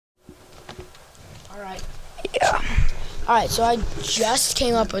Alright. Yeah. Alright, so I just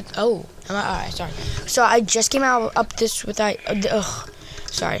came up with... Alright, sorry. So I just came up this with... I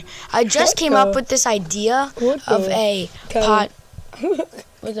just came up with this idea of a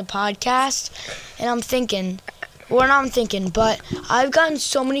podcast. And I'm thinking... Well, not I'm thinking, but I've gotten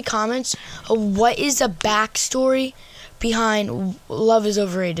so many comments of what is the backstory behind Love is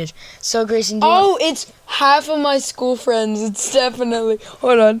Overrated. So, Grayson, it's half of my school friends. It's definitely...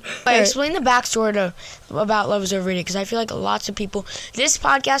 Hold on. Explain the backstory about Love is Overrated, because I feel like lots of people... This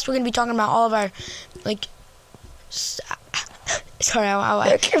podcast, we're going to be talking about all of our, like... Sorry,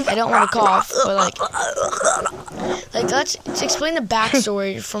 I don't want to cough, but, let's explain the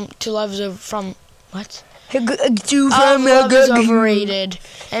backstory to Love is What? Love is Overrated.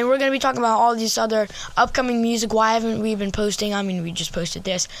 And we're going to be talking about all these other upcoming music. Why haven't we been posting? I mean, we just posted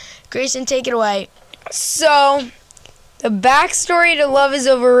this. Grayson, take it away. So, the backstory to Love is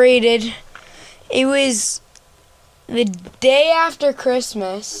Overrated, it was the day after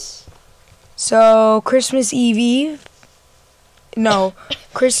Christmas. So, Christmas Eve. No,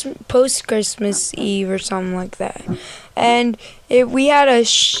 post-Christmas Eve or something like that. And we had a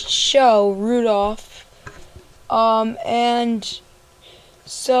show, Rudolph. And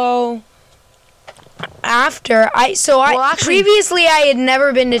so after previously I had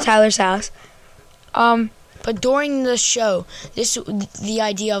never been to Tyler's house. But during the show, the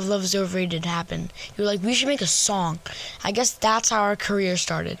idea of Love is Overrated happened. You were like, we should make a song. I guess that's how our career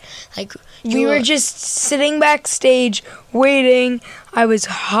started. Like we were just sitting backstage waiting. I was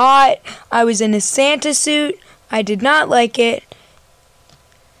hot. I was in a Santa suit. I did not like it.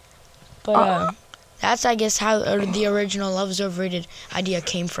 But that's, I guess, how the original Love is Overrated idea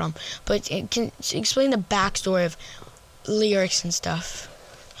came from. But can explain the backstory of lyrics and stuff.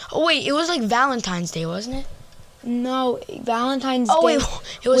 Oh, wait, it was like Valentine's Day, wasn't it? No, Valentine's Day wait,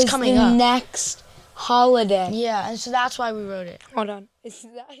 it was coming the up. Next holiday. Yeah, and so that's why we wrote it. Hold on.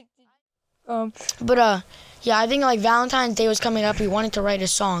 Yeah, I think like Valentine's Day was coming up. We wanted to write a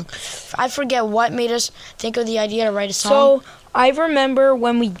song. I forget what made us think of the idea to write a song. So, I remember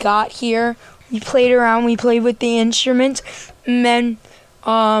when we got here, we played around, we played with the instruments, and then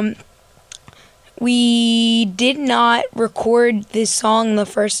we did not record this song the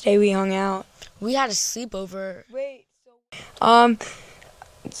first day we hung out. We had a sleepover. Wait.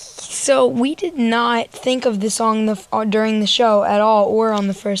 So we did not think of the song during the show at all, or on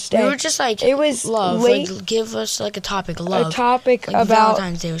the first day. We were just like, it was love. Late, like, give us like a topic, love. A topic like about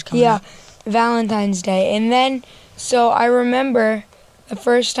Valentine's Day was coming up. Valentine's Day, and then so I remember the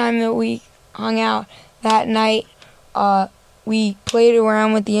first time that we hung out that night. We played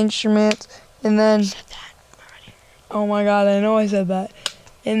around with the instruments, and then. You said that already. Oh my God! I know I said that,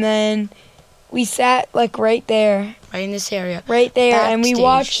 and then. We sat, like, right there. Right in this area. Right there, backstage. and we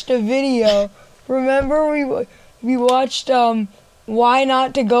watched a video. Remember, we watched, Why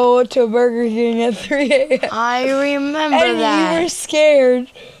Not to Go to Burger King at 3 a.m. I remember and that. And you were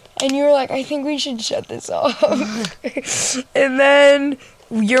scared, and you were like, I think we should shut this off. And then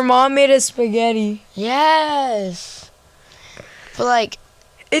your mom made us spaghetti. Yes. But, like...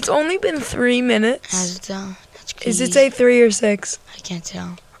 It's only been 3 minutes. Has it though? That's crazy. Does it say 3 or 6? I can't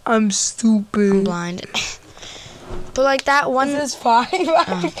tell. I'm stupid. I'm blind. But like that one... Is this 5?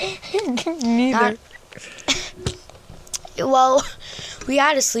 Neither. Well, we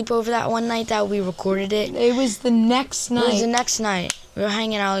had a sleepover that one night that we recorded it. It was the next night. It was the next night. We were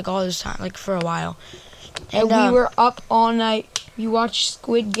hanging out like all this time, like for a while. And we were up all night. We watched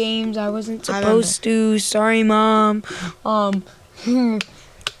Squid Games. I wasn't supposed to. Sorry, Mom. I'm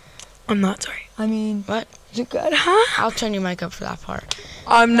not sorry. I mean... What? Is it good, huh? I'll turn your mic up for that part.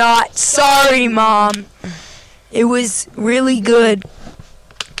 I'm not sorry, Mom. It was really good.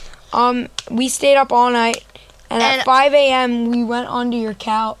 We stayed up all night, and at 5 a.m. we went onto your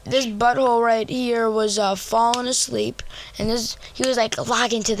couch. This butthole right here was falling asleep, and he was like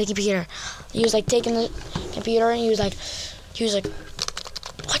logging into the computer. He was like taking the computer, and he was like,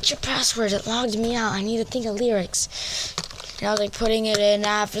 "What's your password? It logged me out. I need to think of lyrics." And I was like putting it in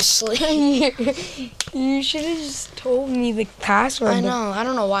half asleep. You should have just told me the password. I know. I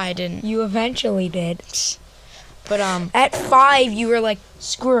don't know why I didn't. You eventually did. But at 5 you were like,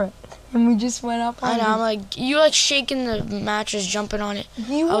 screw it. And we just went up on I know, I'm like, you were like shaking the mattress, jumping on it.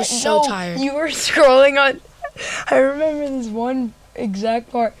 I was so tired. You were scrolling on. I remember this one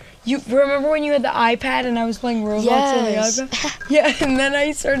exact part. You remember when you had the iPad and I was playing Roblox on the iPad? Yeah, and then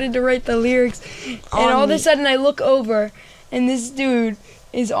I started to write the lyrics. And all of a sudden I look over, and this dude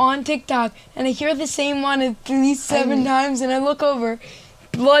is on TikTok, and I hear the same one at least 7 times, and I look over.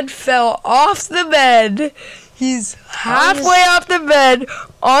 Blood fell off the bed. He's halfway off the bed,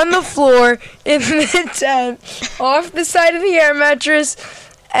 on the floor, in the tent, off the side of the air mattress,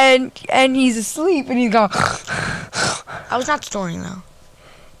 and he's asleep, and he's going... I was not snoring, though.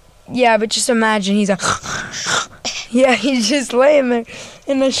 Yeah, but just imagine he's like... Yeah, he's just laying there,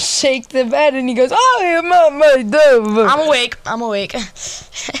 and I shake the bed, and he goes, oh, my dove. I'm awake.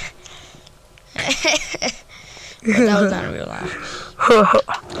 That was not a real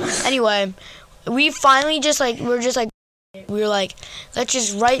laugh. Anyway, we finally we were like, let's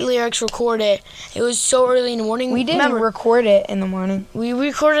just write lyrics, record it. It was so early in the morning. We didn't record it in the morning. We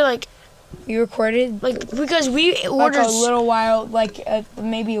recorded because we ordered like a little while,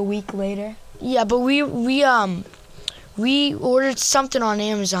 maybe a week later. Yeah, but we ordered something on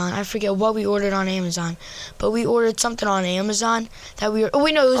Amazon. I forget what we ordered on Amazon, but we ordered something on Amazon that we were. Oh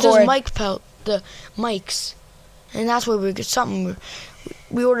wait, no, it was those the mics, and that's where we got something.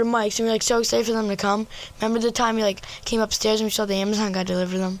 We ordered mics, and we were like so excited for them to come. Remember the time we came upstairs and we saw the Amazon guy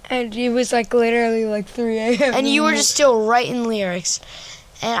deliver them? And it was literally 3 a.m. And you were just still writing lyrics,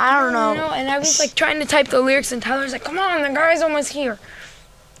 and I don't know. And I was trying to type the lyrics, and Tyler's like, "Come on, the guy's almost here."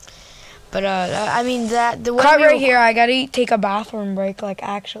 But I mean the way cut right here. I gotta take a bathroom break,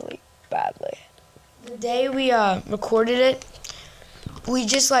 actually badly. The day we recorded it, we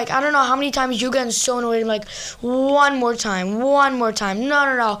just I don't know how many times you got so annoyed. I'm like, one more time.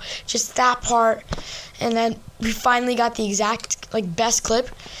 No, just that part. And then we finally got the exact best clip,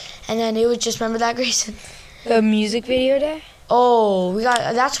 and then it was just, remember that, Grayson? The music video day. Oh,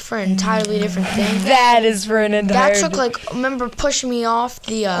 that's for an entirely different thing. That is for an entire. That took remember pushing me off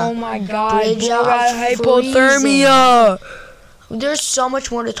the oh my God, bridge. Hypothermia. There's so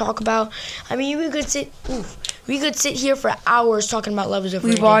much more to talk about. I mean, we could sit here for hours talking about Love is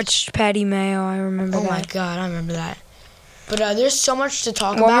Overrated. We watched Patty Mayo. I remember that. Oh my God, I remember that. But there's so much to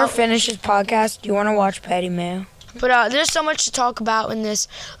talk about. When we're finished this podcast, do you want to watch Patty Mayo? But there's so much to talk about in this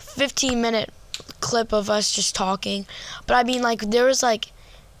 15-minute clip of us just talking. But I mean, there was what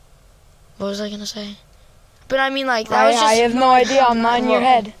was I gonna say? But I mean, that was just. I have no idea. I'm not in your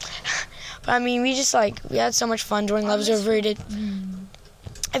head. But I mean, we just we had so much fun doing Love is Overrated.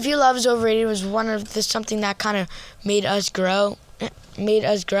 I feel Love is Overrated was something that kind of made us grow,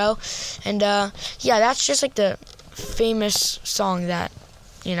 and yeah, that's just the famous song that,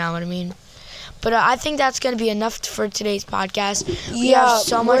 you know what I mean. But I think that's going to be enough for today's podcast. We have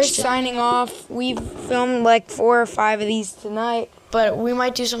so much. We're signing off. We've filmed 4 or 5 of these tonight. But we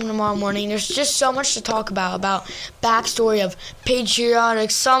might do something tomorrow morning. There's just so much to talk about backstory of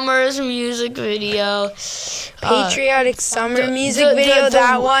Patriotic Summer's music video. Patriotic Summer music video,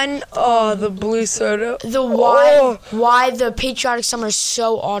 that one. Oh, the blue soda. Why the Patriotic Summer is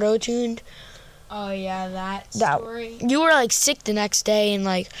so auto-tuned. Oh, yeah, that story. You were, sick the next day, and,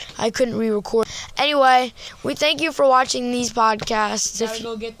 I couldn't re-record. Anyway, we thank you for watching these podcasts. Gotta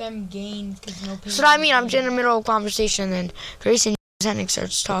go get them gained, because no So I mean, I'm in the middle of a conversation, and Grayson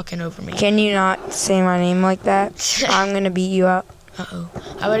starts talking over me. Can you not say my name like that? I'm going to beat you up. Uh-oh.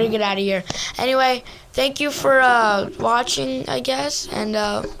 I better get out of here. Anyway, thank you for watching, I guess, and,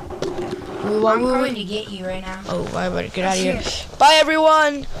 I'm coming to get you right now. Oh, I better get out of here. Bye,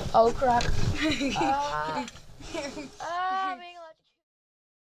 everyone. Oh, crap.